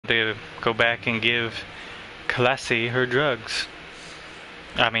to go back and give Classy her drugs.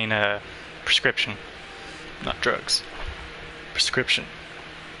 I mean, prescription. Not drugs. Prescription.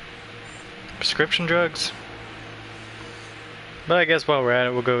 Prescription drugs. But I guess while we're at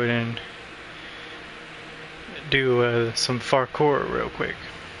it, we'll go ahead and do some parkour real quick.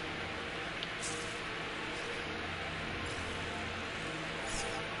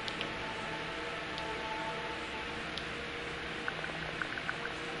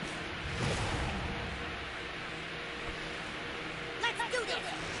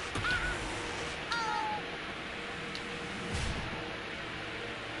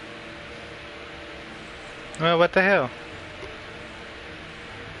 Well, what the hell?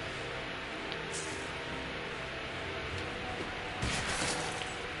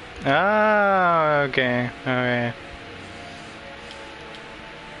 Oh, okay. Alright.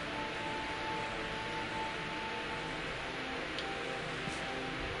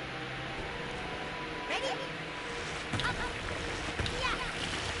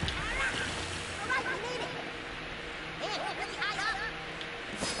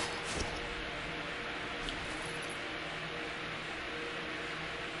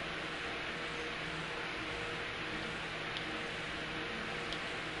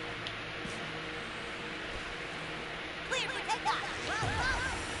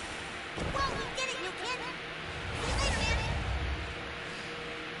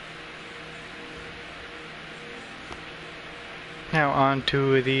 Now on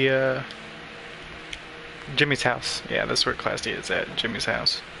to the Jimmy's house. Yeah, that's where Class D is at, Jimmy's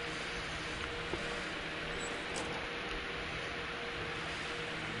house.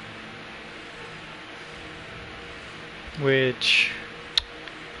 Which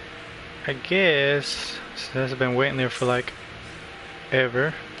I guess has been waiting there for like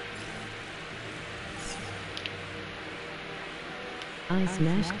ever. I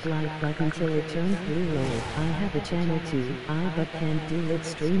smashed like button until it turned blue roll. I have a channel too, but can't do it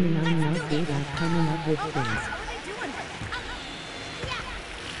streaming. I'm not good at coming up with things.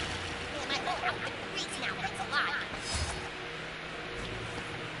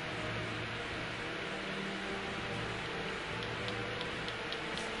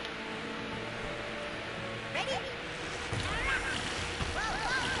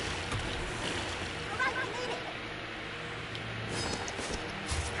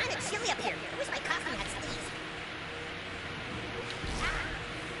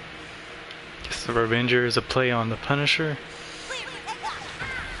 The Revenger is a play on the Punisher.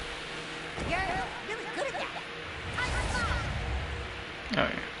 Oh yeah.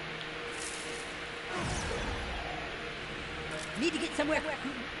 Need to get somewhere.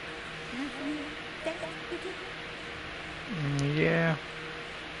 Yeah.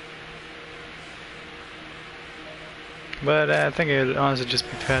 But I think it would honestly just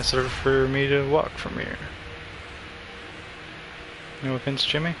be faster for me to walk from here. No offense,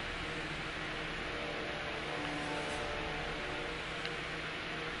 Jimmy.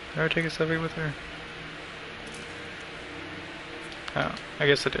 Did I ever take a selfie with her? Oh, I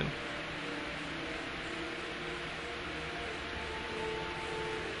guess I did.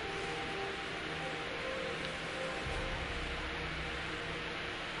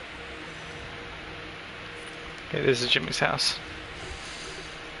 Okay, this is Jimmy's house.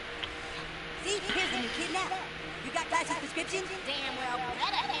 See, here's the new kidnapper. You got Class's prescription? Damn well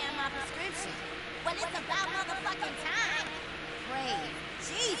better hand my prescription. When it's about motherfucking time. Praise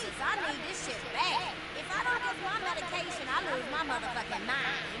Jesus, I need this shit bad. If I don't get my medication, I lose my motherfucking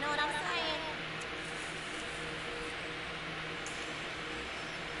mind. You know what I'm saying?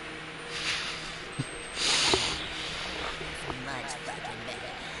 Much fucking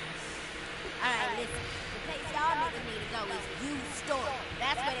better. Alright, listen. The place y'all niggas need to go is used store.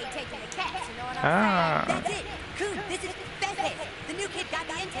 That's where they taking the cats, you know what I'm saying? That's it. Coon, this is Fezhead. The new kid got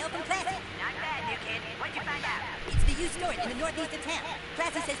the intel from Classy. Not bad, new kid. What'd you find out? It's the used store in the northeast of town.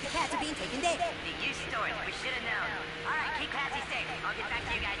 Classy says the cats are being taken there. The used stores. We should have known. Alright, keep Classy safe. I'll get back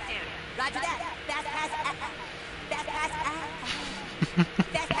to you guys soon. Roger that. Fast pass. Fast pass. Fast pass.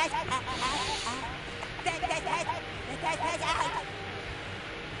 Fast pass. Fast pass out.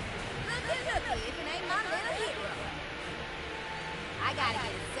 Looky, if it ain't my little hero. I gotta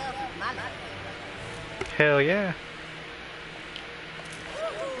get a selfie with my little hero. Hell yeah.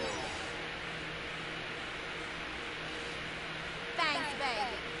 Thanks,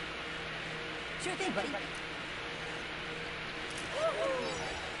 baby. Sure thing, buddy.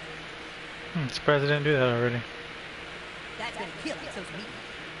 Surprised I didn't do that already. That's gonna kill on social media.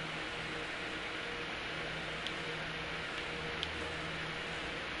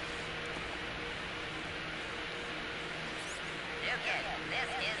 New kid, this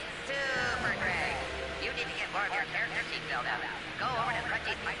is your character sheet filled out. Go over to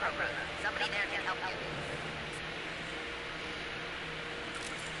Crunchy's microgroup. Somebody there can help you.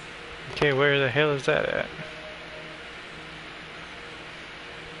 Okay, where the hell is that at?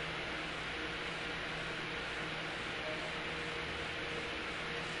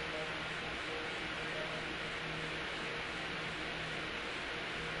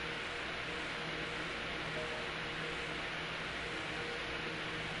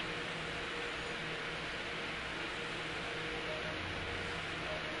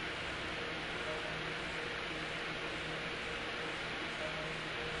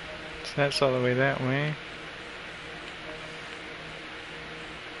 So that's all the way that way.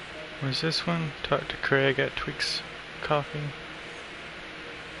 Where's this one? Talk to Craig at Tweaks Coffee.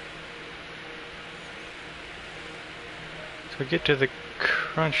 So get to the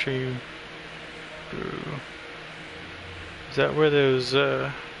Crunchy Brew. Is that where those,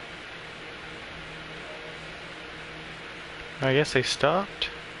 I guess they stopped?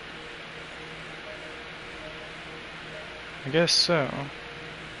 I guess so.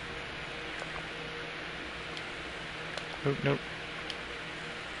 Oh, nope.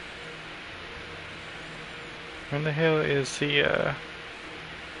 Where the hell is the,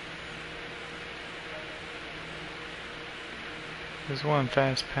 there's one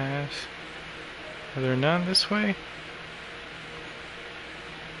fast pass. Are there none this way?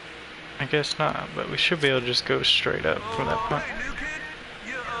 I guess not, but we should be able to just go straight up from that point. Hey, new kid.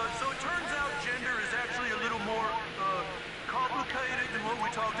 Yeah, so it turns out gender is actually a little more, complicated than what we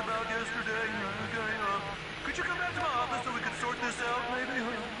talked about yesterday. Okay, could you come back to my office so we can sort this out, maybe?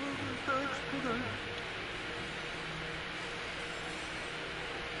 Thanks. Okay.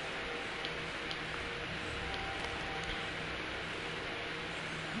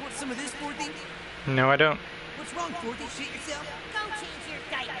 You want some of this, Dorothy? No, I don't. What's wrong, Dorothy? Shit yourself? Go change your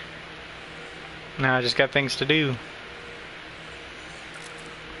diaper. No, I just got things to do.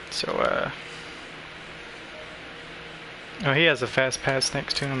 So, oh, he has a fast pass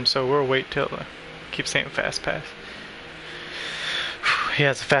next to him, so we'll wait till, keep saying fast pass. He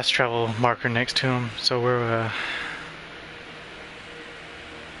has a fast travel marker next to him, so we're,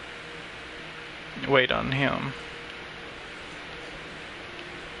 wait on him.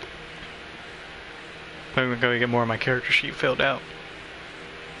 I'm gonna go get more of my character sheet filled out.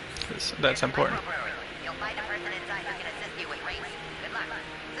 'Cause that's important. You'll find a person inside who can assist you with race. Good luck.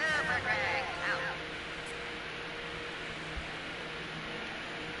 Super Craig, out.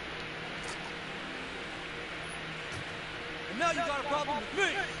 And now you got a problem with me!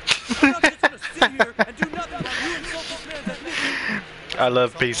 I'm not just gonna sit here and do nothing while you insult this man's ethnicity. I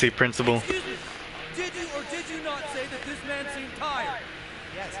love PC Principal. Excuse me? Did you or did you not say that this man seemed tired?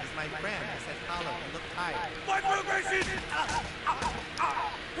 Yes, he's my friend. I said follow. You look tired. Microaggression!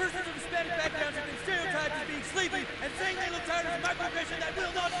 Persons of Hispanic backgrounds have been stereotyped as being sleepy, and saying they look tired is a microaggression that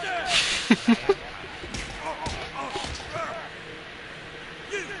will not stand!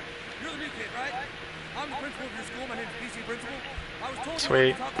 You're the new kid, right? I'm the principal of your school. My name's PC Principal. I was told Sweet. you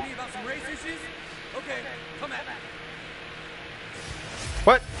wanted to talk to me about some race issues. Okay, come at me.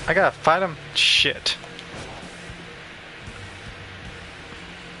 What? I gotta fight him? Shit.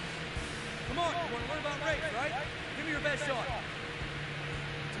 Come on, you want to learn about race, right? Give me your best shot.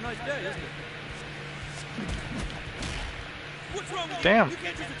 It's a nice day, isn't it? What's wrong with you? Damn. You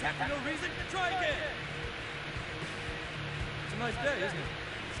can't just attack for no reason. Try again. It's a nice day, isn't it?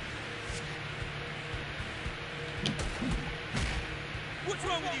 What's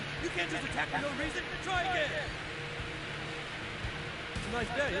wrong with you? You can't just attack for no reason. Try again. It's a nice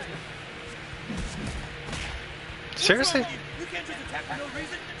day, isn't it? Seriously? What's wrong with you? You can't just attack for no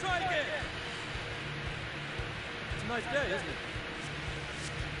reason. Try again. It's a nice day, isn't it?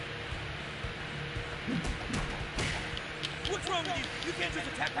 What's wrong with you? You can't just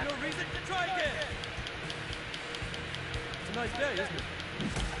attack for no reason. Try again. It's a nice day, isn't it?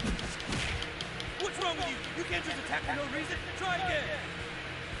 What's wrong with you? You can't just attack for no reason. Try again.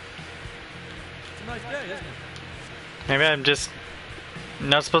 It's a nice day, isn't it? Maybe I'm just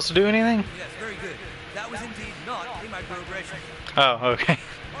not supposed to do anything? Yes, very good. That was indeed not a microaggression. Oh, okay.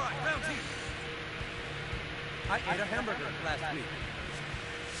 All right, round two. I ate a hamburger last week.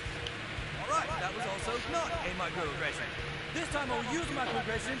 All right, that was also not a microaggression. This time I will use a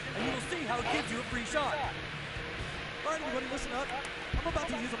microaggression, and you will see how it gives you a free shot. All right, everybody, listen up. I'm about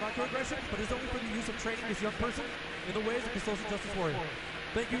to use a microaggression, but it's only for the use of training this young person in the ways of the social justice warrior.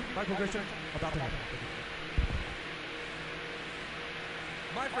 Thank you. Microaggression about to happen.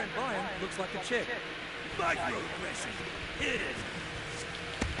 My friend Brian looks like a chick. Microaggression. Hit it.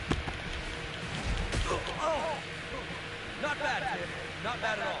 Oh. Not bad, kid. Not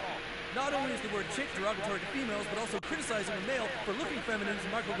bad at all. Not only is the word chick derogatory to females, but also criticizing a male for looking feminine is a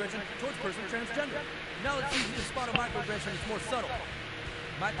microaggression towards a person transgender. Now let's see if you can spot a microaggression that's more subtle.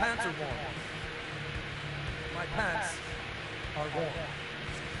 My pants are warm. My pants are warm.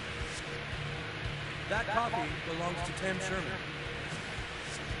 That coffee belongs to Tim Sherman.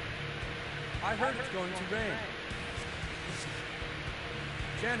 I heard it's going to rain.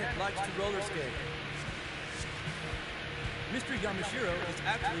 Janet likes to roller skate. Mr. Yamashiro is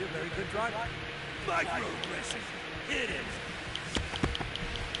actually a very good driver. Microaggression. Hit him.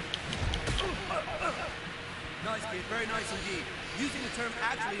 Nice kid, very nice indeed. Using the term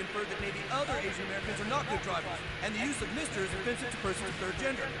actually inferred that maybe other Asian Americans are not good drivers, and the use of Mr. is offensive to persons of third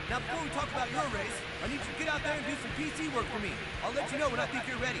gender. Now before we talk about your race, I need you to get out there and do some PC work for me. I'll let you know when I think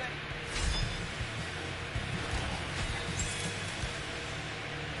you're ready.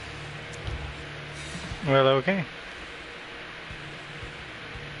 Well, okay.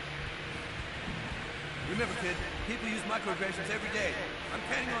 Remember, kid, people use microaggressions every day. I'm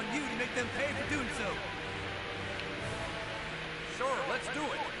counting on you to make them pay for doing so. Sure, let's do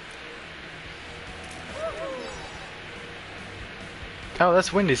it. Oh,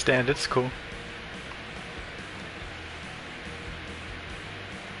 that's Wendy's stand. It's cool. You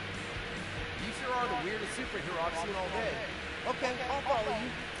sure are the weirdest superhero I've seen all day. Okay, I'll follow you.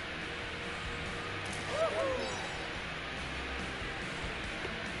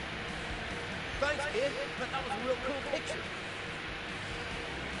 Thanks, kid. But that was a real cool picture.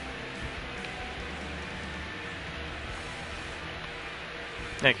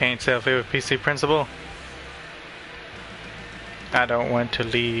 I can't selfie with PC Principal. I don't want to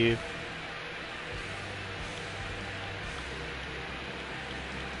leave.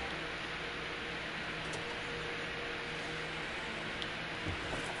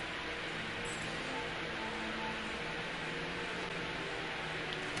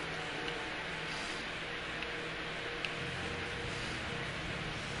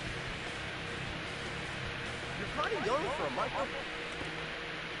 You're kind of young for a micro.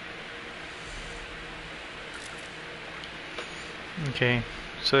 Okay,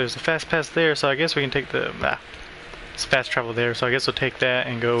 so there's a fast pass there, so I guess we can take the it's fast travel there, so I guess we'll take that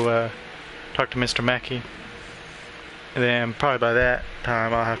and go talk to Mr. Mackey. And then probably by that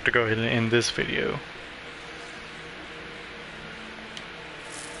time I'll have to go ahead and end this video.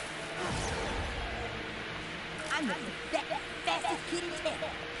 I'm the fastest kid in town.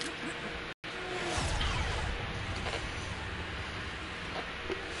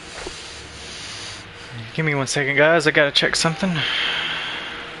 Give me 1 second, guys. I gotta check something.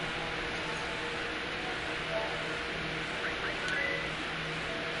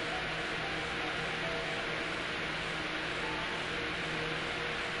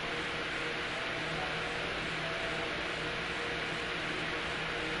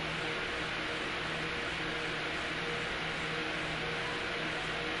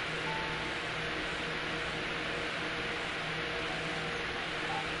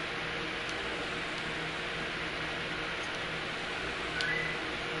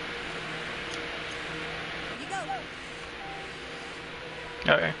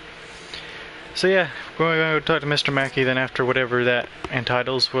 Okay. So yeah, we're going to talk to Mr. Mackey, then after whatever that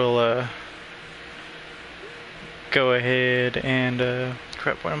entitles, we'll go ahead and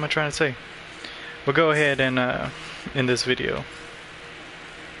crap, what am I trying to say? We'll go ahead and end this video.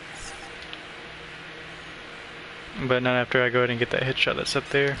 But not after I go ahead and get that headshot that's up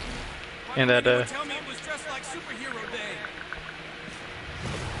there. And that Tell me it was just like Superhero Day.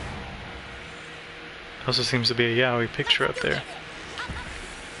 also seems to be a yaoi picture up there.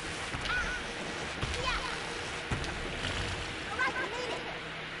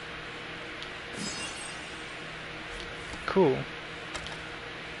 Cool.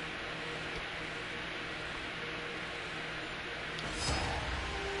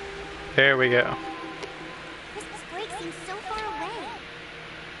 There we go. This break seems so far away.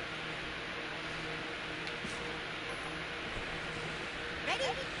 Ready?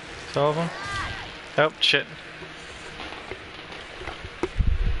 Solve them. Oh, shit.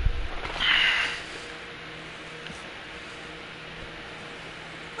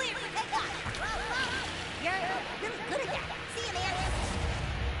 Clear for takeoff. You're really good at that. See you, man.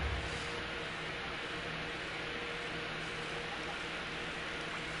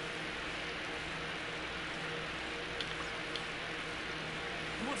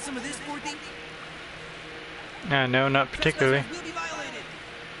 You want some of this, Dorothy? No, not particularly. Trespassers will be violated.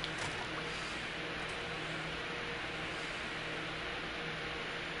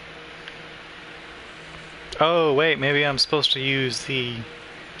 Oh, wait, maybe I'm supposed to use the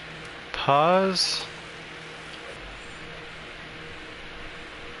pause?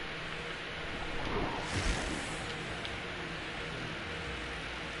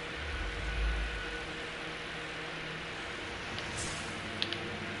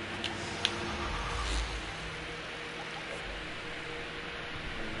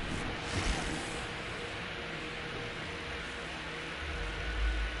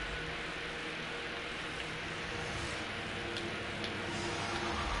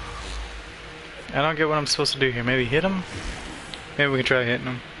 I don't get what I'm supposed to do here. Maybe hit him? Maybe we can try hitting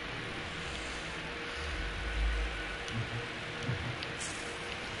him.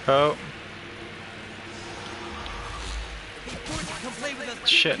 Oh. Come play with us,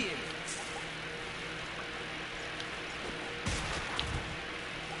 Shit. kid.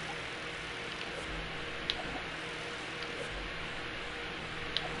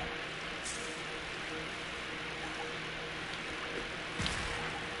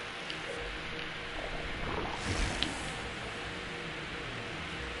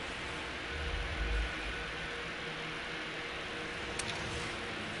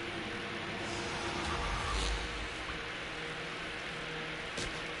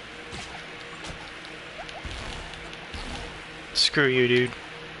 Screw you, dude.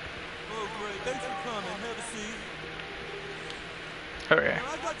 Oh, great. Thanks for coming. Have a seat. Okay.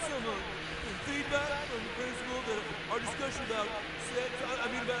 I got some feedback from the principal that our discussion about sex,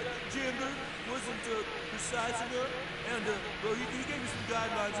 about gender, wasn't precise enough. And, well, he gave me some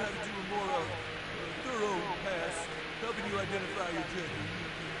guidelines how to do a more thorough pass, helping you identify your gender.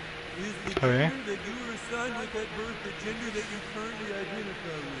 Is the gender that you were assigned with at birth the gender that you currently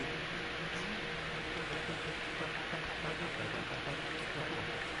identify with?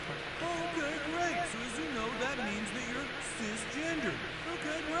 Okay, great. So as you know, that means that you're cisgender.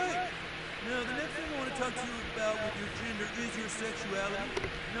 Okay, great. Now, the next thing I want to talk to you about with your gender is your sexuality.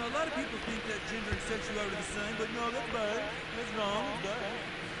 Now, a lot of people think that gender and sexuality are the same, but no, that's bad. That's wrong. It's bad.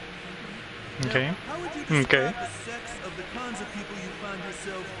 Okay. Now, how would you describe the sex of the kinds of people you find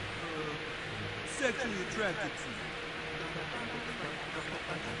yourself sexually attracted to?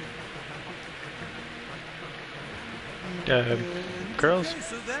 Girls? Okay,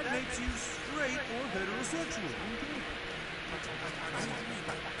 so that makes you straight or heterosexual.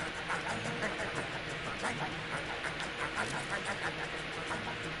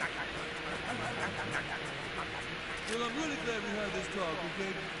 Well, I'm really glad we had this talk,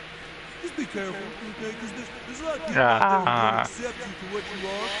 okay? Just be careful, okay? Because there's a lot of people out there who don't accept you for what you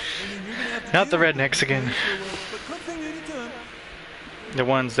are, and then you're gonna have to Not the deal with rednecks it, again. okay? So, but come see me anytime. The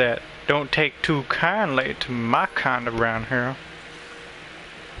ones that don't take too kindly to my kind of around here.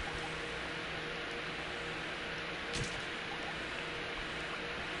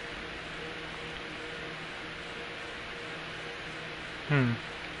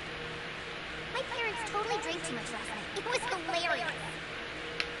 My parents totally drank too much last night. It was hilarious.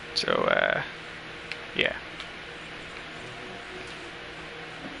 So, yeah.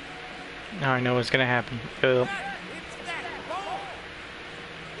 Now I know what's gonna happen. It's that ball.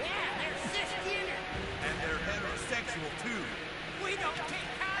 Yeah, they're cisgender. And they're heterosexual too. We don't take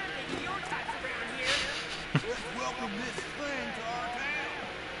kindly to your types around here. Let's welcome this thing to our town.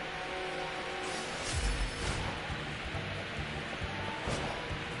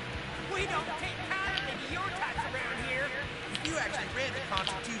 We don't take kindly to your types around here. If you actually read the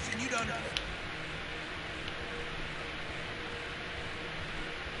Constitution, you'd understand.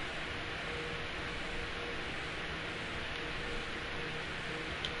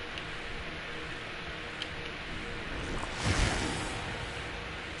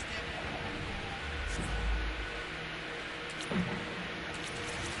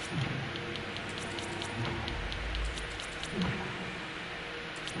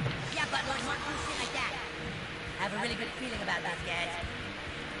 Yeah, but like more cool shit like that. I have a really good feeling about this, guys.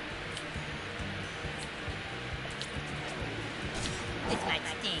 This might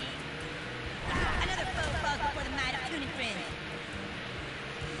sting. Another foe falls before the might of tuning friends.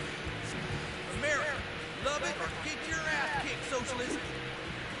 America, love it or get your ass kicked, socialist.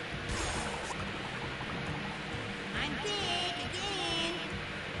 I'm big again.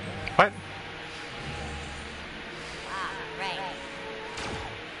 What? Ah, right.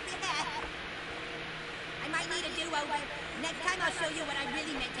 I might need a do-over. Next time I'll show you what I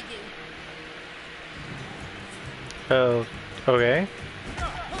really meant to do. Oh, okay.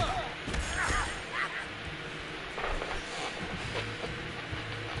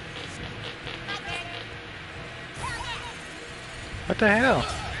 What the hell?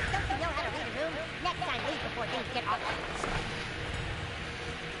 Don't you know how to read a room? Next time, leave before things get awkward.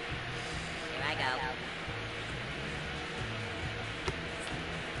 Here I go.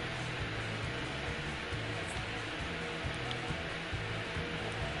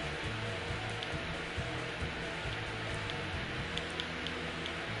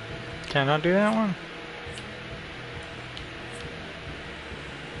 Can I do that one?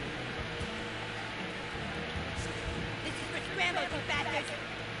 This is for scrambles, you bastards!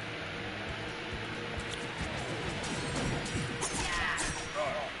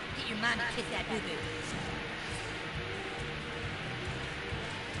 Get your mom to kiss that boo-boo.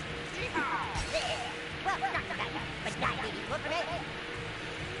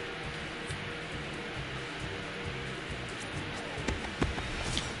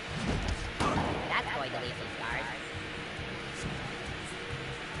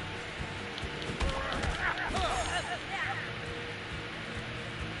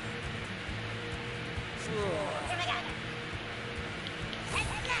 Here we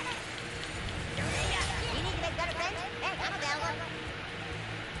go. You need to make better friends? Hey, I'm available.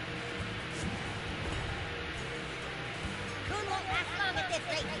 Coon won't last long at this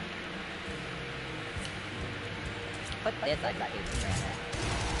rate. Put this on your future.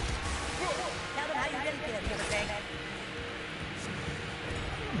 Tell them how you really feel, Sugar Craig.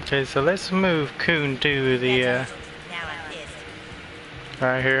 Okay, so let's move Coon to the Now I'm pissed.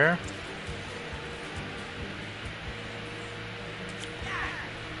 right here.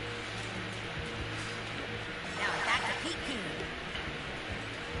 Now I'm back to Pete Coon.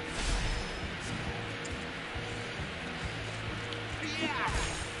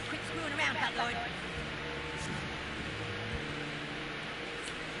 Quit screwing around, Butlord.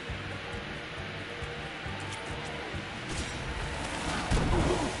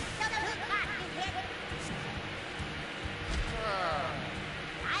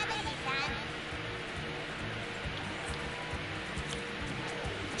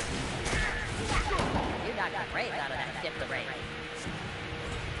 You knocked the brains out of that stiff the brain.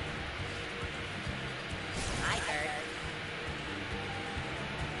 My turn.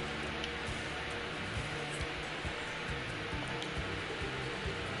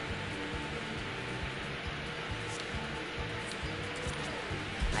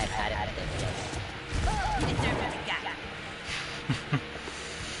 I've had it at this place. You deserve what you got.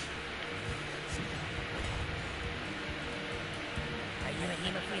 Are you a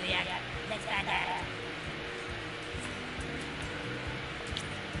hemophiliac? Let's find out.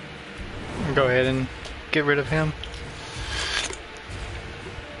 Go ahead and get rid of him.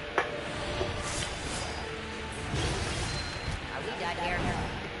 Are we done here?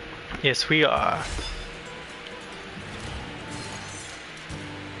 Yes, we are.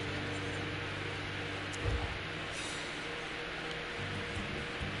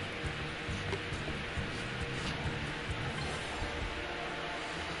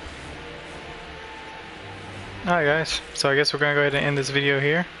 Alright guys, so I guess we're gonna go ahead and end this video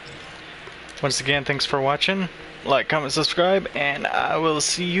here. Once again, thanks for watching. Like, comment, subscribe, and I will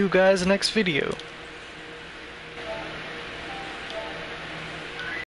see you guys next video.